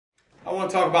I want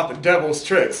to talk about the devil's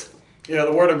tricks. You know,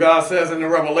 the Word of God says in the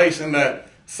Revelation that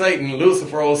Satan,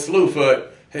 Lucifer, old Slewfoot,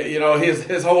 you know,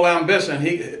 his whole ambition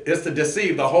is to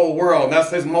deceive the whole world. And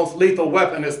that's his most lethal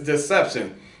weapon, is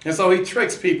deception. And so he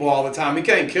tricks people all the time. He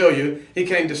can't kill you, he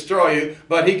can't destroy you,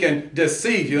 but he can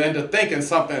deceive you into thinking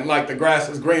something like the grass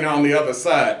is greener on the other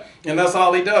side. And that's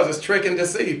all he does, is trick and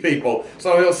deceive people.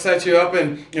 So he'll set you up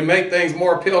and make things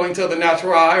more appealing to the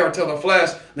natural eye or to the flesh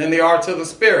than they are to the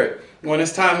spirit. When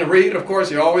it's time to read, of course,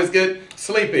 you always get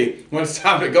sleepy. When it's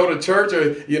time to go to church,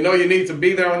 or you know you need to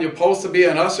be there on your post to be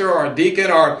an usher or a deacon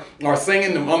or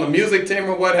singing on the music team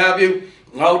or what have you,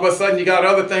 all of a sudden you got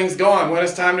other things going. When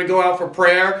it's time to go out for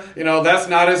prayer, you know, that's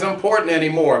not as important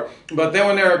anymore. But then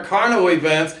when there are carnival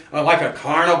events, like a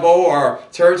carnival or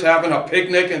church having a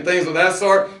picnic and things of that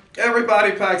sort,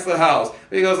 everybody packs the house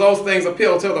because those things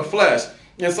appeal to the flesh.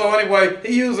 And so anyway,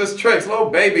 he uses tricks, little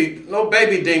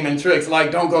baby demon tricks,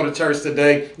 like don't go to church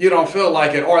today, you don't feel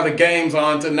like it, or the game's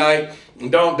on tonight.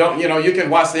 Don't, you know, you can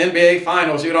watch the NBA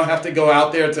finals. You don't have to go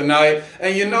out there tonight.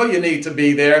 And you know you need to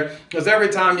be there because every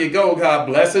time you go, God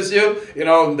blesses you. You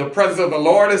know, the presence of the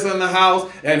Lord is in the house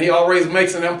and he always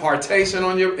makes an impartation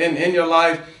on you in your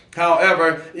life.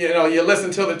 However, you know, you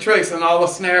listen to the tricks and all the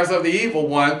snares of the evil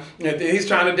one. He's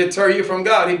trying to deter you from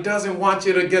God. He doesn't want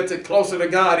you to get closer to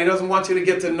God. He doesn't want you to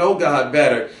get to know God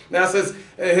better. That's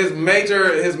his major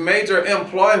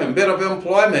bit of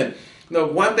employment. The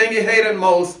one thing he hated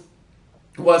most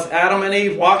was Adam and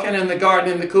Eve walking in the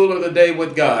garden in the cool of the day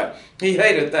with God. He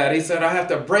hated that. He said, I have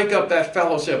to break up that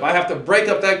fellowship. I have to break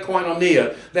up that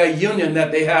koinonia, that union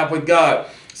that they have with God.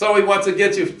 So he wants to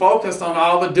get you focused on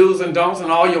all the do's and don'ts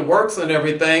and all your works and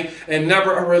everything, and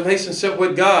never a relationship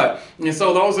with God. And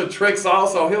so those are tricks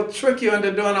also. He'll trick you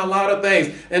into doing a lot of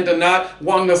things, into not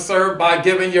wanting to serve by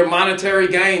giving your monetary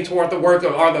gain toward the work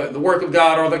of, the work of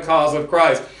God or the cause of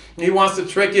Christ. He wants to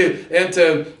trick you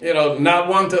into, you know, not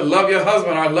wanting to love your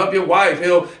husband or love your wife.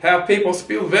 He'll have people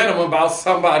spew venom about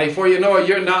somebody. Before you know it,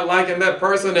 you're not liking that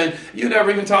person and you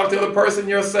never even talk to the person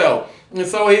yourself. And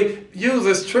so he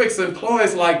uses tricks and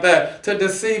ploys like that to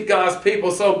deceive God's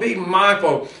people. So be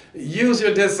mindful. Use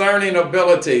your discerning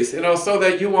abilities, you know, so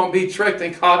that you won't be tricked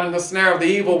and caught in the snare of the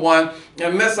evil one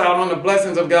and miss out on the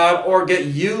blessings of God or get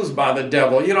used by the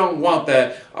devil. You don't want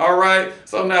that. All right.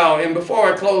 So now, and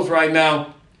before I close right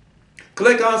now,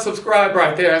 click on subscribe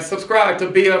right there and subscribe to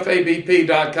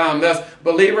BFABP.com. That's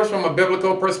Believers from a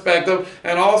Biblical Perspective.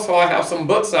 And also I have some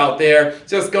books out there.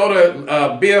 Just go to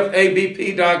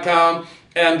BFABP.com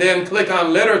and then click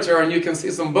on literature and you can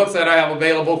see some books that I have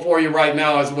available for you right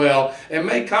now as well. And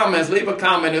make comments. Leave a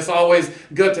comment. It's always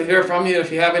good to hear from you.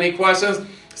 If you have any questions,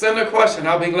 send a question.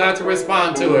 I'll be glad to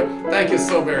respond to it. Thank you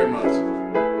so very much.